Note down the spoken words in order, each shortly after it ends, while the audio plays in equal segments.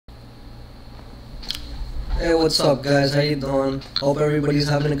Hey, what's up, guys? How you doing? Hope everybody's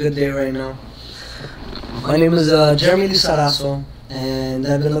having a good day right now. My name is Jeremy Lizarazo, and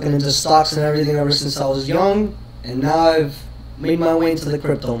I've been looking into stocks and everything ever since I was young, and now I've made my way into the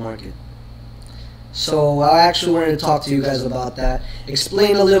crypto market. So I actually wanted to talk to you guys about that,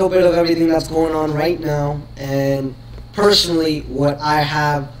 explain a little bit of everything that's going on right now, and personally what I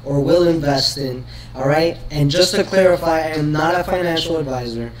have or will invest in. Alright, and just to clarify, I am not a financial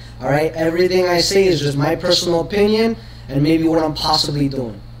advisor. Alright, everything I say is just my personal opinion and maybe what I'm possibly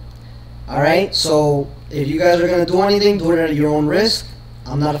doing. Alright, so if you guys are going to do anything, do it at your own risk.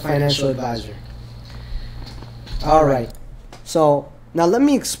 I'm not a financial advisor. Alright, so now let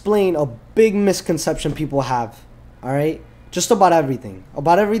me explain a big misconception people have. Alright, just about everything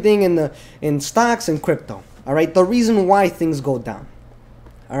in stocks and crypto. Alright, the reason why things go down.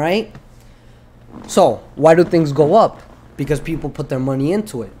 Alright, so why do things go up? Because people put their money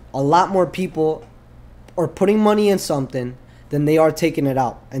into it. A lot more people are putting money in something than they are taking it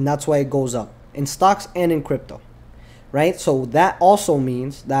out, and that's why it goes up in stocks and in crypto, right? So that also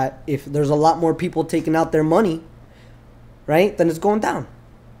means that if there's a lot more people taking out their money, right, then it's going down,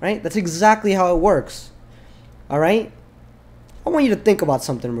 right? That's exactly how it works. All right, I want you to think about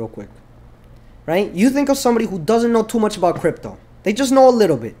something real quick, right? You think of somebody who doesn't know too much about crypto. They just know a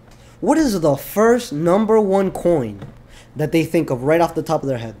little bit. What is the first #1 coin that they think of right off the top of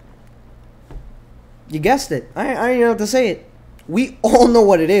their head? You guessed it. I don't even have to say it. We all know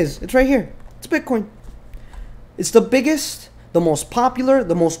what it is. It's right here. It's Bitcoin. It's the biggest, the most popular,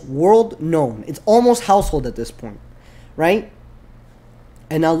 the most world known. It's almost household at this point, right?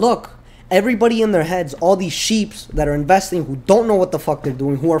 And now look, everybody in their heads, all these sheeps that are investing who don't know what the fuck they're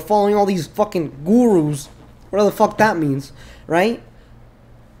doing, who are following all these fucking gurus, whatever the fuck that means, right?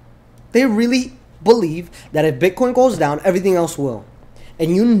 They really believe that if Bitcoin goes down, everything else will.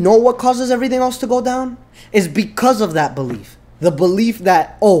 And you know what causes everything else to go down? Is because of that belief. The belief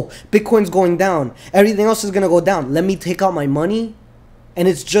that, oh, Bitcoin's going down, everything else is going to go down. Let me take out my money. And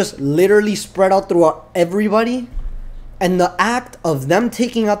it's just literally spread out throughout everybody. And the act of them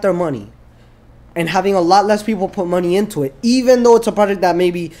taking out their money and having a lot less people put money into it, even though it's a project that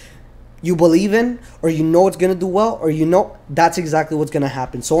maybe you believe in, or you know it's going to do well, or you know that's exactly what's going to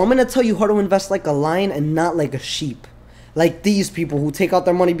happen. So I'm going to tell you how to invest like a lion and not like a sheep. Like these people who take out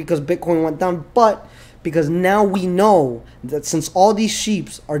their money because Bitcoin went down, but because now we know that since all these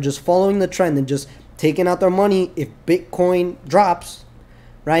sheeps are just following the trend and just taking out their money if Bitcoin drops,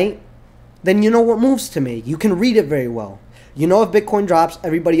 right? Then you know what moves to make. You can read it very well. You know if Bitcoin drops,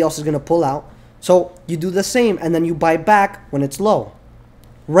 everybody else is going to pull out. So you do the same and then you buy back when it's low.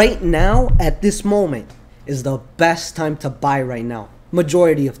 Right now, at this moment, is the best time to buy right now.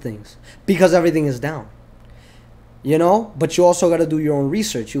 Majority of things. Because everything is down. You know? But you also got to do your own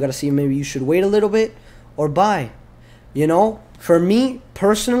research. You got to see maybe you should wait a little bit or buy. You know? For me,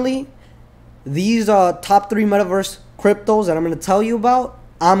 personally, these top 3 Metaverse cryptos that I'm going to tell you about,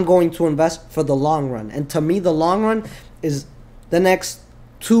 I'm going to invest for the long run. And to me, the long run is the next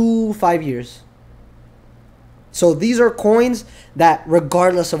 2-5 years. So these are coins that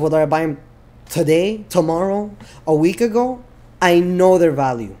regardless of whether I buy them today, tomorrow, a week ago, I know their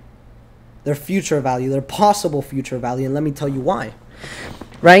value. Their future value, their possible future value. And let me tell you why.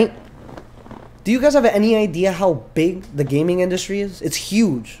 Right? Do you guys have any idea how big the gaming industry is? It's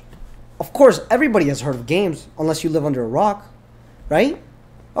huge. Of course, everybody has heard of games unless you live under a rock. Right?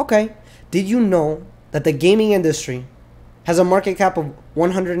 Okay. Did you know that the gaming industry has a market cap of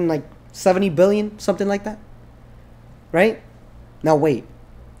 170 billion, something like that? Right? Now wait.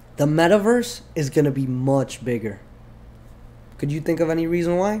 The metaverse is going to be much bigger. Could you think of any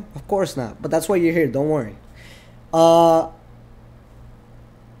reason why? Of course not. But that's why you're here. Don't worry.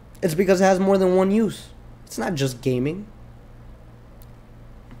 It's because it has more than one use. It's not just gaming.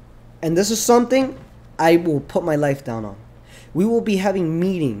 And this is something I will put my life down on. We will be having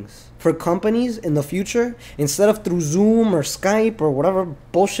meetings for companies in the future. Instead of through Zoom or Skype or whatever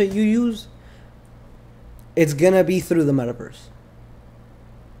bullshit you use, it's going to be through the metaverse.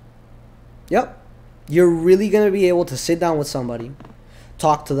 Yep. You're really going to be able to sit down with somebody,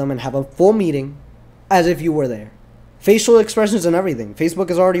 talk to them, and have a full meeting as if you were there. Facial expressions and everything. Facebook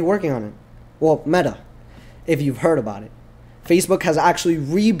is already working on it. Well, Meta, if you've heard about it. Facebook has actually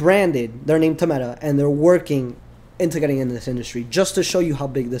rebranded their name to Meta, and they're working into getting into this industry just to show you how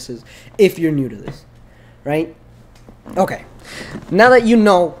big this is if you're new to this. Right? Okay. Now that you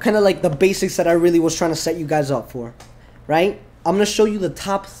know kind of like the basics that I really was trying to set you guys up for, right? I'm going to show you the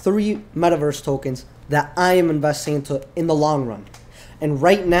top 3 Metaverse tokens that I am investing into in the long run. And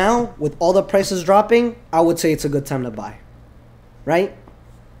right now, with all the prices dropping, I would say it's a good time to buy. Right?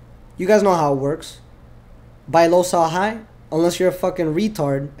 You guys know how it works. Buy low, sell high, unless you're a fucking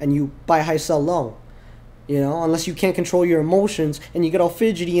retard and you buy high, sell low. You know, unless you can't control your emotions and you get all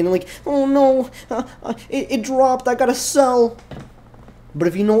fidgety and like, oh no, it dropped, I gotta sell. But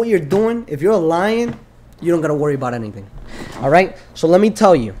if you know what you're doing, if you're a lion, you don't gotta worry about anything. Alright, so let me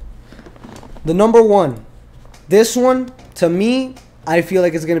tell you. The number one, this one, to me, I feel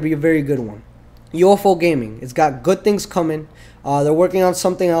like it's gonna be a very good one. UFO gaming. It's got good things coming. They're working on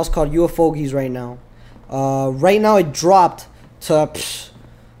something else called UFOgies right now. Right now it dropped to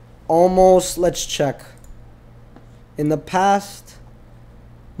almost, let's check. In the past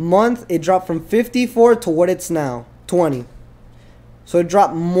month, it dropped from 54 to what it's now, 20. So it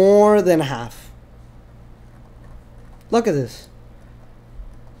dropped more than half. Look at this.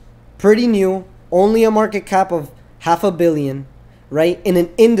 Pretty new, only a market cap of $500 million, right? In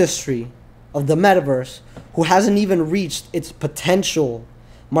an industry of the metaverse who hasn't even reached its potential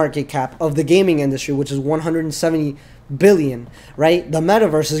market cap of the gaming industry, which is 170 billion, right? The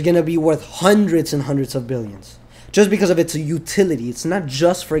metaverse is going to be worth hundreds and hundreds of billions. Just because of its utility. It's not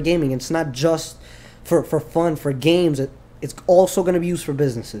just for gaming. It's not just for fun, for games. It's also going to be used for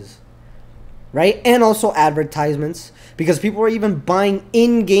businesses. Right? And also advertisements. Because people are even buying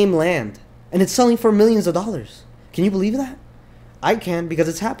in-game land. And it's selling for millions of dollars. Can you believe that? I can, because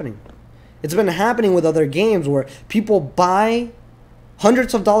it's happening. It's been happening with other games where people buy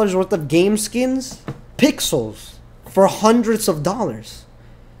hundreds of dollars worth of game skins, pixels, for hundreds of dollars.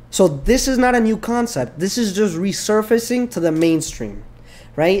 So this is not a new concept. This is just resurfacing to the mainstream,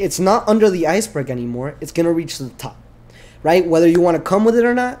 right? It's not under the iceberg anymore. It's going to reach the top, right? Whether you want to come with it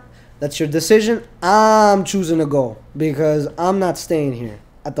or not, that's your decision. I'm choosing to go because I'm not staying here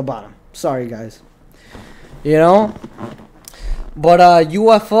at the bottom. Sorry, guys. You know? But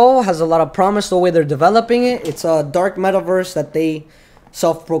UFO has a lot of promise the way they're developing it. It's a dark metaverse that they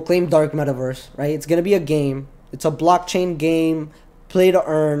self-proclaim dark metaverse, right? It's going to be a game. It's a blockchain game, play to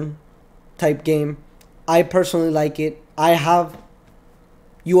earn type game. I personally like it. I have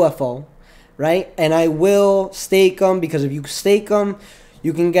UFO, right? And I will stake them because if you stake them,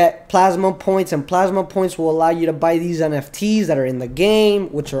 you can get plasma points, and plasma points will allow you to buy these NFTs that are in the game,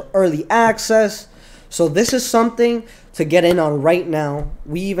 which are early access. So this is something to get in on right now.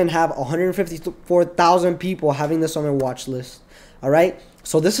 We even have 154,000 people having this on their watch list. All right.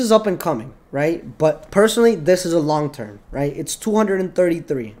 So this is up and coming, right? But personally, this is a long term, right? It's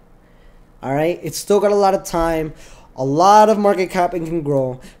 233. All right. It's still got a lot of time. A lot of market cap and can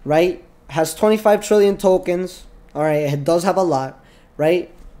grow, right? Has 25 trillion tokens. All right. It does have a lot,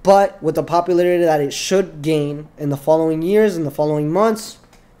 right? But with the popularity that it should gain in the following years, in the following months,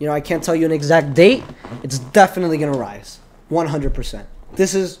 you know, I can't tell you an exact date. It's definitely going to rise 100%.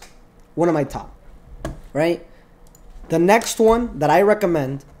 This is one of my top, right? The next one that I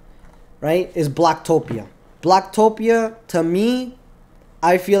recommend, right, is Blocktopia. Blocktopia, to me,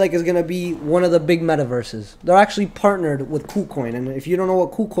 I feel like is going to be one of the big metaverses. They're actually partnered with KuCoin. And if you don't know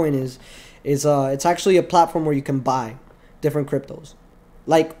what KuCoin is it's actually a platform where you can buy different cryptos.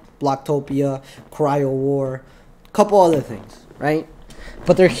 Like Blocktopia, CryoWar, a couple other things, right?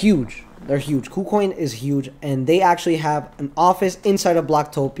 But they're huge. They're huge. KuCoin is huge. And they actually have an office inside of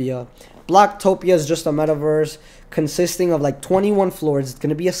Blocktopia. Blocktopia is just a metaverse consisting of like 21 floors. It's going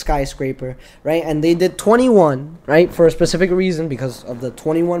to be a skyscraper, right? And they did 21, right, for a specific reason because of the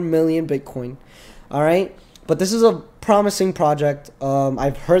 21 million Bitcoin, all right? But this is a promising project.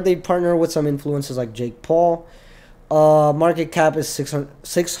 I've heard they partner with some influencers like Jake Paul. Market cap is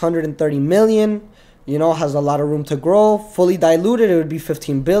 630 million. You know, has a lot of room to grow. Fully diluted, it would be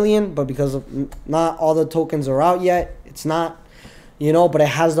 15 billion. But because of not all the tokens are out yet, it's not. You know, but it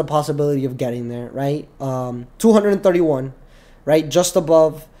has the possibility of getting there, right? 231, right? Just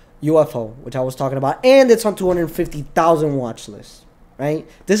above UFO, which I was talking about. And it's on 250,000 watch list, right?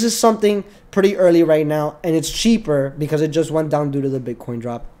 This is something pretty early right now. And it's cheaper because it just went down due to the Bitcoin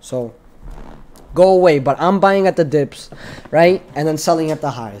drop. So, go away. But I'm buying at the dips, right? And then selling at the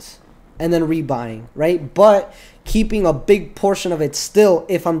highs. And then rebuying, right? But keeping a big portion of it still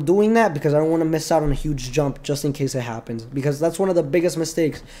if I'm doing that because I don't want to miss out on a huge jump just in case it happens. Because that's one of the biggest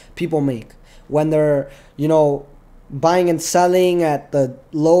mistakes people make when they're, you know, buying and selling at the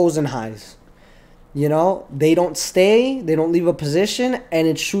lows and highs. You know, they don't stay, they don't leave a position, and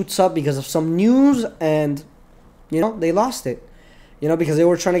it shoots up because of some news and, you know, they lost it. You know, because they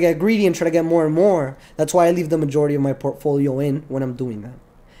were trying to get greedy and try to get more and more. That's why I leave the majority of my portfolio in when I'm doing that.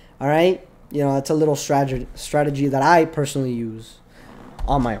 All right, you know, it's a little strategy that I personally use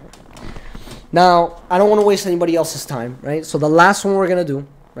on my own. Now, I don't want to waste anybody else's time, right? So the last one we're going to do,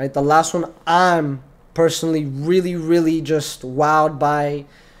 right? The last one I'm personally really just wowed by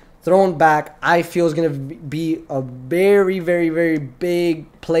thrown back, I feel is going to be a very, very, very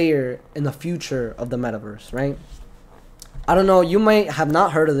big player in the future of the metaverse, right? I don't know, you might have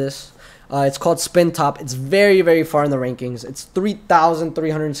not heard of this. It's called Spin Top. It's very, very far in the rankings. It's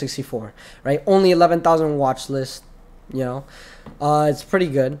 3,364, right? Only 11,000 watch list, you know. It's pretty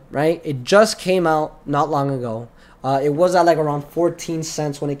good, right? It just came out not long ago. It was at like around 14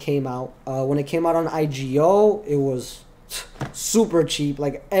 cents when it came out. When it came out on IGO, it was super cheap.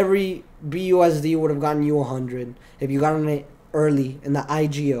 Like every BUSD would have gotten you 100 if you got on it early in the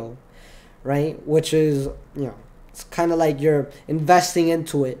IGO, right? Which is, you know, it's kind of like you're investing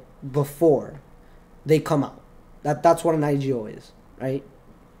into it before they come out. That's what an IGO is, right?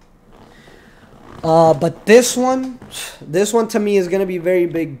 But this one to me is gonna be very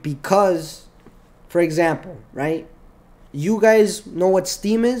big because, for example, right? You guys know what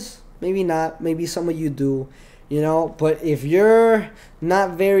Steam is? Maybe not. Maybe some of you do. You know, but if you're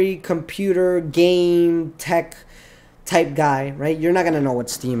not very computer game tech type guy, right, you're not gonna know what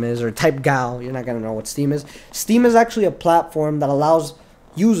Steam is, or type gal, you're not gonna know what Steam is. Steam is actually a platform that allows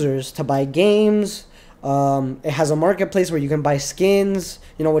users to buy games. It has a marketplace where you can buy skins,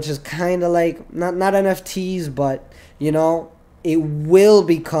 you know, which is kind of like not NFTs, but you know, it will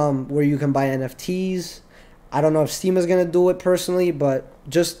become where you can buy NFTs. I don't know if Steam is gonna do it personally, but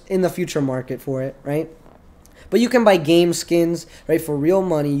just in the future market for it, right? But you can buy game skins, right, for real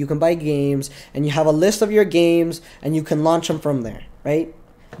money. You can buy games, and you have a list of your games, and you can launch them from there, right?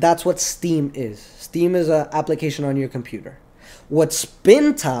 That's what Steam is. Steam is an application on your computer. What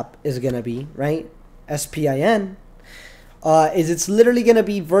Spin Top is going to be, right, SPIN, is it's literally going to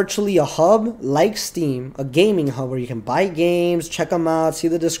be virtually a hub like Steam, a gaming hub where you can buy games, check them out, see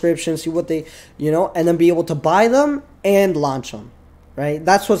the description, see what they, you know, and then be able to buy them and launch them, right?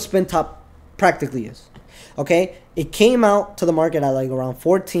 That's what Spin Top practically is. Okay, it came out to the market at like around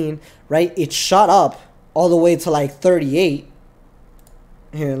 14, right? It shot up all the way to like 38.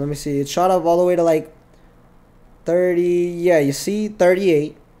 Here, let me see. It shot up all the way to like 30. Yeah, you see,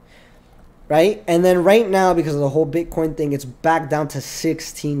 38, right? And then right now, because of the whole Bitcoin thing, it's back down to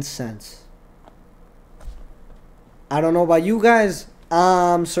 16 cents. I don't know about you guys.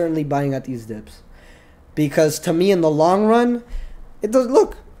 I'm certainly buying at these dips because to me, in the long run, it does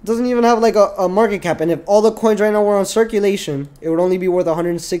look. Doesn't even have like a market cap, and if all the coins right now were on circulation, it would only be worth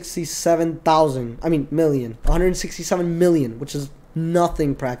 167 million, which is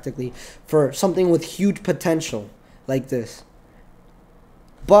nothing practically for something with huge potential like this.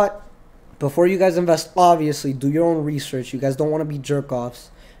 But before you guys invest, obviously do your own research. You guys don't want to be jerk offs,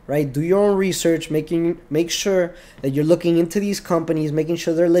 right? Do your own research, make sure that you're looking into these companies, making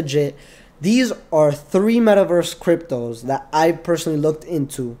sure they're legit. These are 3 metaverse cryptos that I personally looked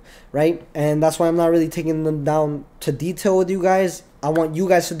into, right? And that's why I'm not really taking them down to detail with you guys. I want you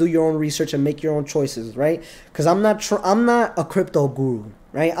guys to do your own research and make your own choices, right? Because I'm not a crypto guru,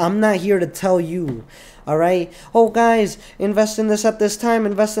 right? I'm not here to tell you, all right? Oh, guys, invest in this at this time,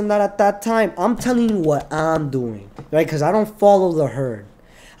 invest in that at that time. I'm telling you what I'm doing, right? Because I don't follow the herd.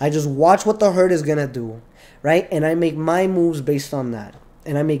 I just watch what the herd is going to do, right? And I make my moves based on that.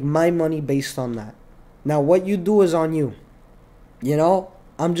 And I make my money based on that. Now, what you do is on you. You know,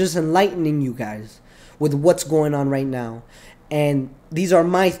 I'm just enlightening you guys with what's going on right now. And these are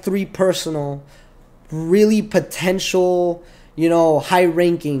my 3 personal, really potential, you know,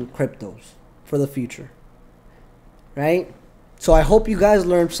 high-ranking cryptos for the future. Right? So I hope you guys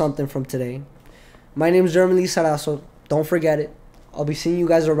learned something from today. My name is Lizarazo. Don't forget it. I'll be seeing you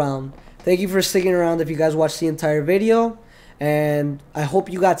guys around. Thank you for sticking around if you guys watched the entire video. And I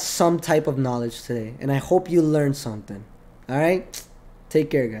hope you got some type of knowledge today. And I hope you learned something. Alright? Take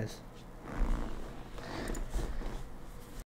care, guys.